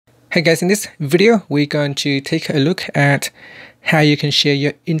Hey guys, in this video, we're going to take a look at how you can share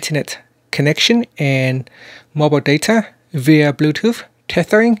your internet connection and mobile data via Bluetooth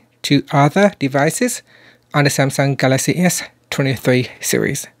tethering to other devices on the Samsung Galaxy S23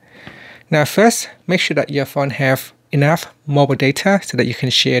 series. Now first, make sure that your phone have enough mobile data so that you can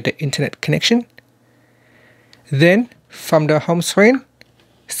share the internet connection. Then, from the home screen,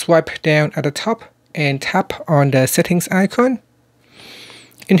 swipe down at the top and tap on the settings icon.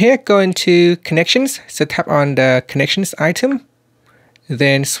 In here, go into connections, so tap on the connections item,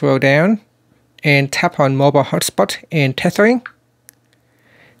 then scroll down and tap on mobile hotspot and tethering.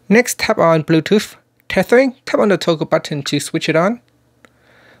 Next, tap on Bluetooth tethering, tap on the toggle button to switch it on.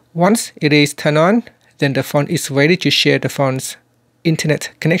 Once it is turned on, then the phone is ready to share the phone's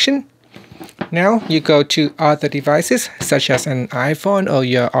internet connection. Now you go to other devices such as an iPhone or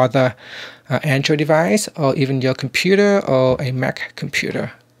your other Android device, or even your computer or a Mac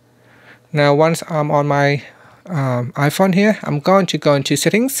computer. Now once I'm on my iPhone here, I'm going to go into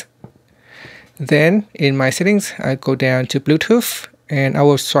settings. Then in my settings, I go down to Bluetooth and I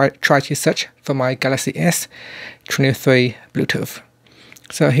will try to search for my Galaxy S23 Bluetooth.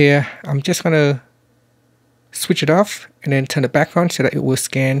 So here I'm just going to switch it off and then turn it back on so that it will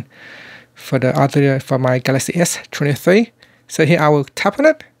scan for my Galaxy S23. So here I will tap on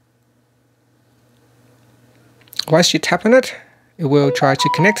it. Once you tap on it, it will try to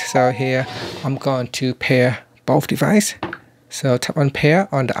connect. So here I'm going to pair both devices. So tap on pair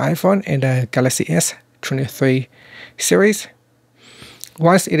on the iPhone and the Galaxy S23 series.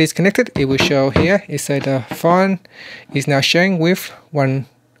 Once it is connected, it will show here. It says the phone is now sharing with one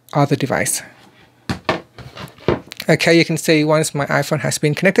other device. Okay, you can see once my iPhone has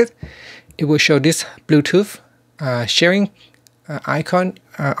been connected, it will show this Bluetooth sharing icon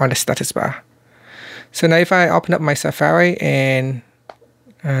on the status bar. So now if I open up my Safari and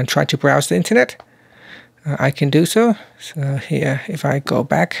try to browse the internet, I can do so. So here, if I go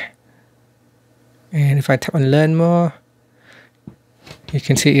back and if I tap on Learn More, you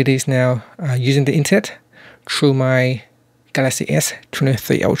can see it is now using the internet through my Galaxy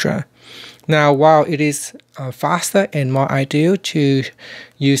S23 Ultra. Now, while it is faster and more ideal to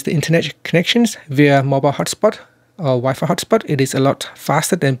use the internet connections via mobile hotspot or Wi-Fi hotspot, it is a lot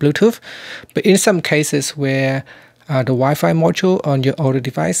faster than Bluetooth. But in some cases where the Wi-Fi module on your older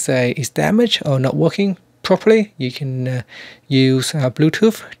device, say, is damaged or not working properly, you can use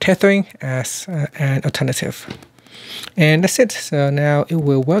Bluetooth tethering as an alternative. And that's it. So now it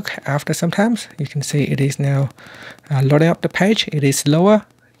will work after some time. You can see it is now loading up the page. It is slower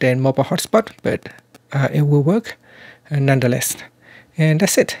than mobile hotspot, but it will work nonetheless. And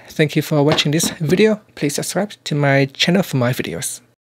that's it. Thank you for watching this video. Please subscribe to my channel for more videos.